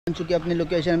चुके अपनी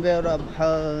लोकेशन पे और अब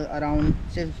अराउंड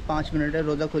सिर्फ 5 मिनट है,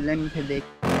 रोज़ा खुलने में फिर देख।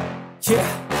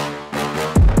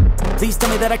 Please tell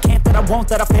me that I can't, that I won't,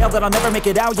 that I fail, that I'll never make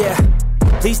it out, yeah.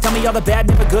 Please tell me all the bad,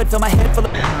 never good, fill my head full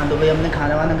of... हाँ तो भाई हमने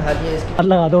खाना वाना खा लिया, इसकी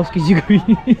लगा दो उसकी जी कोई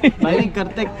भाई नहीं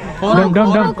करते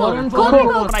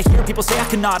When I hear people say I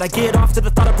cannot, I get off to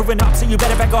the thought of proving up, so you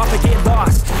better back off and get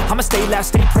lost. I'ma stay loud,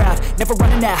 stay proud, never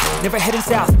running out, never heading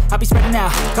south. I'll be spreading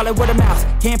out, call it word of mouth,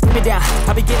 can't put me down,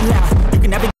 I'll be getting loud, you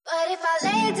can never... But if I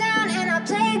lay down and I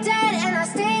play dead and I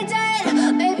stay dead,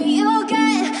 baby you'll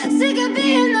get sick of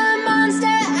being the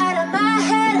monster out of my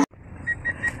head.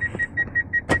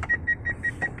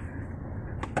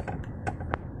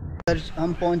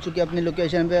 हम पहुंच चुके अपनी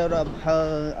location पे और अब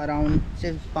around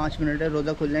सिर्फ 5 minute है,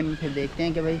 रोज़ा खुलने में फिर देखते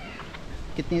हैं कि भाई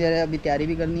कितनी देर है। अभी तैयारी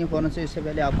भी करनी है फ़ौरन से। इससे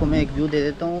पहले आपको मैं एक व्यू दे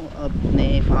देता हूँ अपने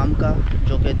फार्म का,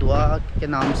 जो कि दुआ के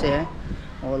नाम से है।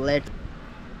 और लेट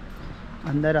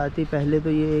अंदर आती पहले तो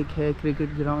ये एक है क्रिकेट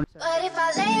ग्राउंड।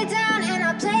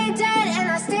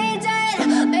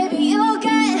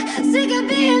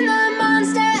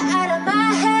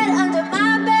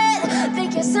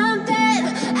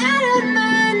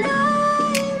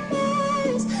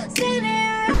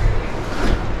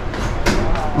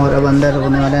 और अब अंदर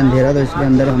होने वाला है अंधेरा, तो इसलिए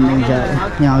अंदर हम नहीं जा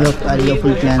रहे। यहाँ पे आ रही है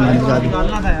फुल प्लान बनने का भी।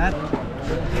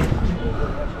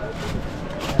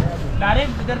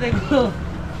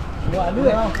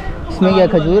 इसमें क्या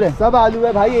खजूर है? सब आलू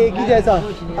है भाई, एक ही जैसा,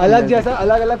 अलग जैसा,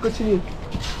 अलग अलग कुछ नहीं।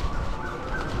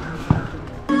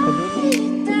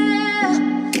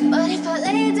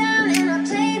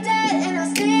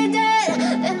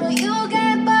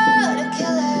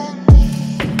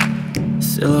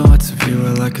 Silhouettes of you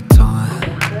are like a taunt.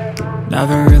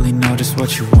 Never really know just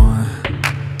what you want.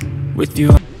 With you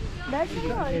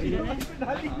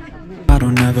I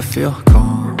don't ever feel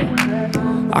calm.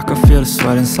 I can feel the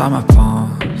sweat inside my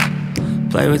palms.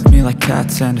 Play with me like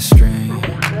cats and a string.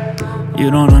 You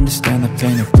don't understand the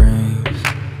pain it brings.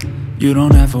 You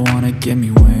don't ever wanna give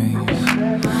me wings.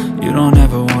 You don't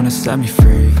ever wanna set me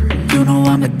free. You know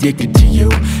I'm addicted to you,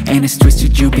 and it's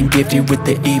twisted, you've been gifted with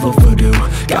the evil voodoo.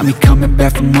 Got me coming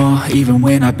back for more, even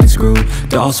when I've been screwed.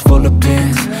 Dolls full of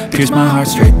pins, pierce my heart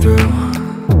straight through.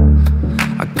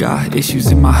 I got issues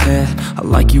in my head, I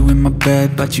like you in my bed,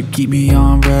 but you keep me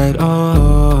on red.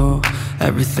 Oh,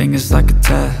 everything is like a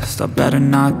test, I better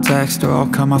not text or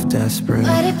I'll come off desperate.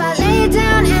 But if I lay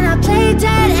down and I play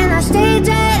dead and I stay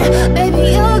dead, baby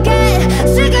you'll get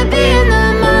sick of being the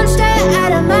monster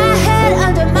out of my head,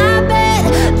 under my bed,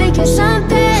 thinking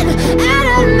something out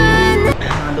of my...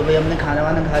 हाँ तो भाई हमने खाना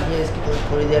वाना खा लिया, इसकी तो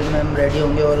थोड़ी देर में हम रेडी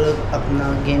होंगे और अपना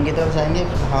गेम की तरफ जाएंगे।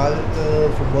 हाल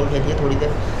फुटबॉल खेलिए थोड़ी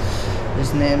देर,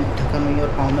 जिसने थकन हुई और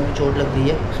पाँव में भी चोट लग गई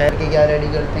है। खैर के क्या रेडी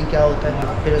करते हैं क्या होता है,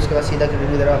 फिर उसके बाद सीधा क्रिकेट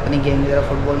की तरफ, अपनी गेम की तरफ।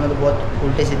 फुटबॉल में तो बहुत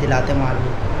उल्टे सीधे लाते मार ली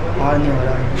और नहीं हो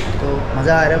रहा, तो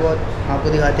मज़ा आ रहा है बहुत। आपको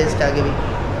दिखाते हैं इसके आगे भी।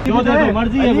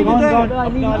 मर्जी है,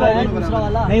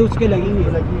 नहीं उसके लगी हुई है,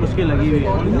 उसके लगी हुई है,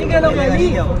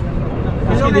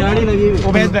 उसकी दिहाड़ी लगी हुई है।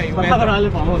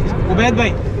 उबैद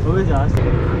भाई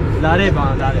लारे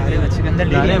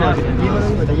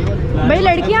भाई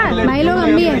लड़कियां भाई लोग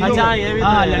हम भी हैं। अच्छा ये भी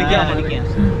हाँ लड़कियां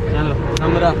चलो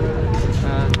हमरा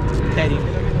तेरी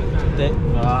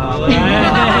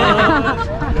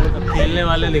खेलने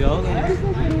वाले दिखाओ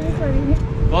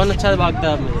कौन अच्छा भागता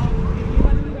है आप में।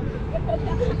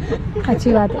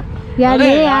 अच्छी बात है यार,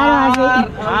 ये यार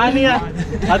हाँ नहीं यार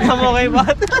खत्म हो गई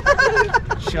बात।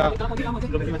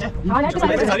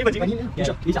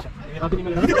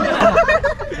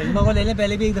 को ले ले,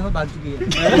 पहले भी एक दफा भाग चुकी है।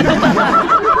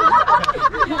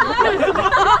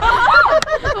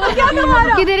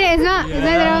 किधर है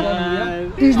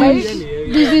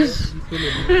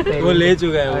वो ले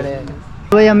चुका है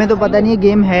भाई। हमें तो पता नहीं है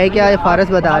गेम है क्या, फारस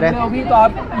बता रहा है। अभी तो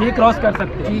आप ये क्रॉस कर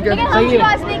सकते हैं, ठीक है सही है,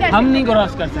 हम नहीं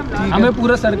क्रॉस कर सकते, हमें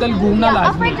पूरा सर्कल घूमना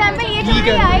लाजमी है। ठीक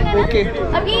है ओके।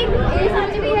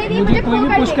 मुझे कोई भी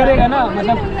पुश करेगा ना,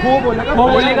 मतलब खो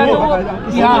बोलेगा तो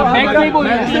हाँ बैक से ही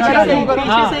बोलेगा, पीछे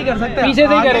से ही कर सकते हैं, पीछे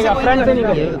से ही करेगा, फ्रंट से नहीं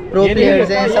करेगा। प्रो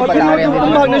प्लेयर्स हैं सब बता रहे हैं,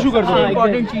 तुम भागना शुरू कर दो।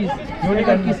 इंपॉर्टेंट चीज़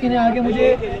किसी ने आके मुझे,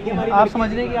 आप समझ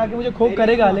रहे हैं कि आके मुझे खो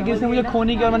करेगा, लेकिन इसने मुझे खो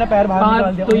नहीं किया, मैंने पैर बाहर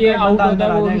निकाल दिया, तो ये आउट होता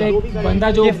है। वो बंदा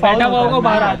जो बैठा हुआ होगा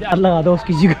बाहर आ जाए, लगा दो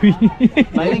उसकी जी कोई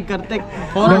भाई करते।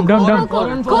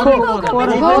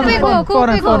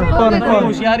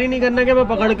 होशियारी नहीं करना कि मैं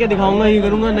पकड़ के दिखाऊंगा, ये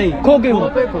करूंगा नहीं, खो के हो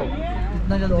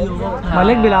इतना जल्दी होगा।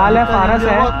 मलिक बिलाल है, फारस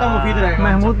है, मुफीद है,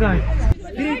 महमूद का है।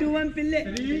 3 2 1 पिल्ले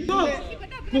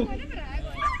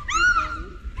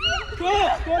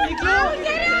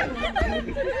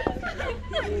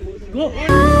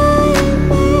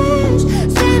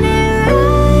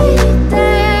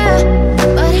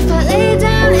But if I lay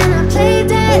down and I play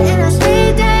dead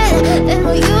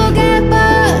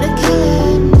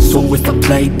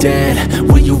play dead,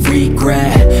 will you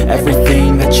regret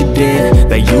everything that you did,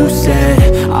 that you said?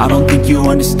 I don't think you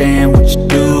understand what you're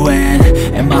doing,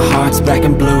 and my heart's black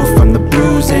and blue from the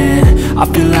bruising. I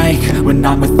feel like when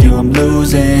I'm with you I'm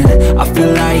losing. I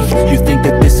feel like you think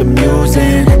that this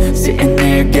amusing, sitting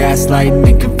there gaslighting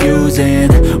and confusing.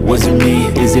 Was it me?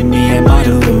 Is it me? Am I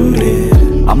deluded?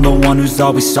 I'm the one who's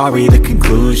always sorry, the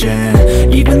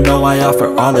conclusion, even though I offer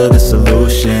all of the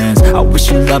solutions. I wish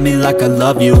you loved me like I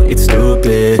love you, it's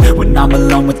stupid. When I'm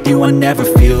alone with you I never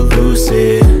feel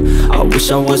lucid. I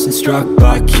wish I wasn't struck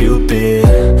by Cupid.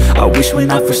 I wish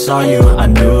when I first saw you I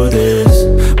knew this.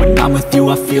 When I'm with you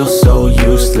I feel so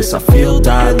useless, I feel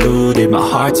diluted, my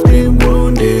heart's been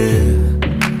wounded.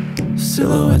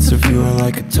 Silhouettes of you are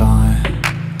like a taunt,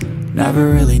 never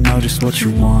really know just what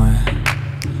you want.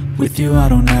 With you I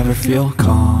don't ever feel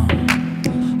calm,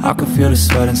 I can feel the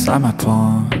sweat inside my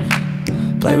palms.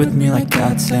 Play with me like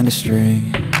cats and a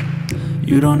string,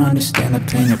 you don't understand the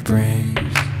pain it brings.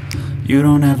 You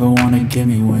don't ever wanna give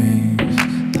me wings,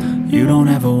 you don't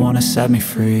ever wanna set me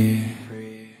free.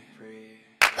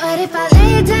 But if I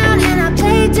lay down and I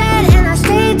play dead and I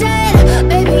stay dead,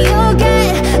 baby you'll get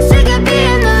sick of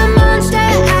being the monster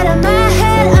out of my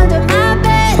head, under my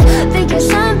bed, thinking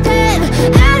something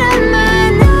out of my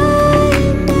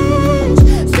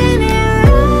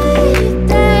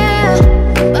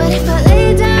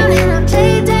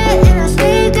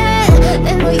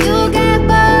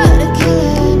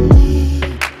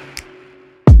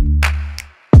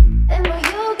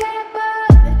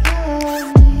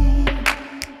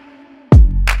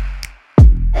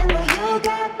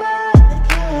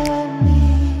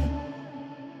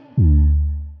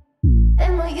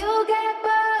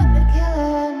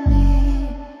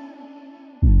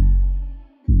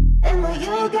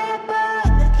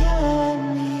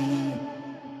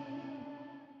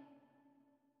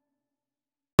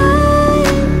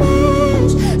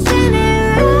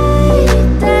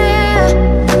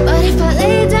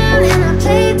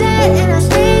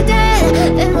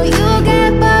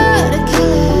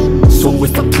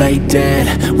dead,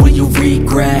 will you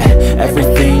regret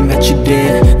everything that you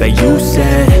did, that you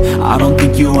said? I don't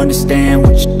think you understand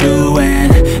what you're doing,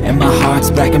 and my heart's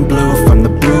black and blue from the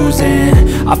bruising.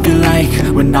 I feel like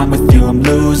when I'm with you I'm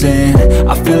losing.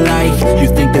 I feel like you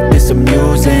think that this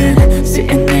amusing,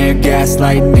 sitting there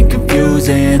gaslighting and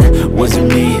confusing. Was it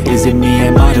me? Is it me?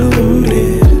 Am I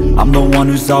deluded? I'm the one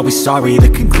who's always sorry, the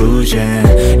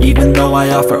conclusion, even though I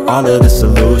offer all of the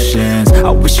solutions.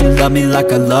 I wish you loved me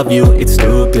like I love you, it's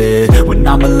stupid. When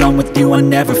I'm alone with you I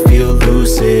never feel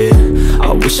lucid.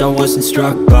 I wish I wasn't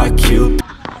struck by Cupid.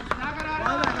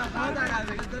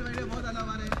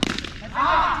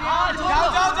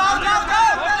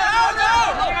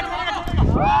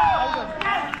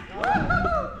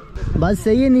 बस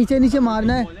सही है, नीचे नीचे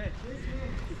मारना है।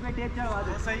 इसमें tape चढ़वा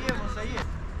दो। सही है, वो सही है।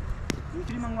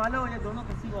 दूसरी मंगवा लो, ये दोनों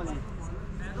किसी को नहीं।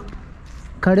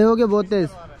 खड़े हो के बहुत तेज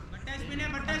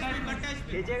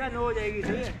खींचेगा, नो हो जाएगी।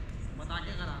 सही है, बता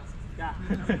के करा क्या?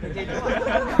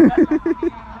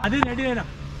 आधी रेडी है ना?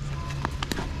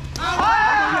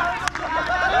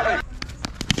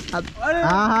 अब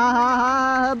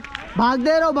हाँ,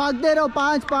 भागते रहो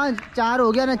 5 4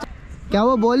 हो गया ना। क्या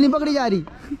वो बॉल नहीं पकड़ी जा रही?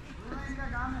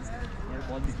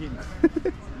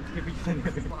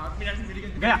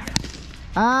 गया।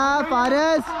 हाँ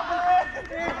फारस,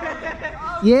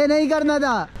 ये नहीं करना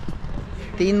था।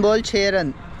 3 बॉल 6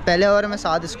 रन, पहले ओवर में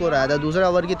 7 स्कोर आया था, दूसरे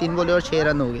ओवर की 3 बॉल और 6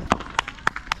 रन हो गए।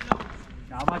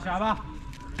 शाबाश शाबाश।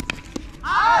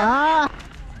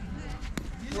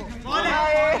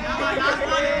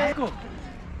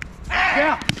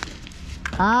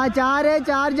 हाँ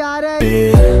 4 जा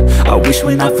रहे। I wish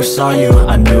when I first saw you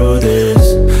I knew this.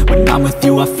 When I'm with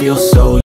you I feel so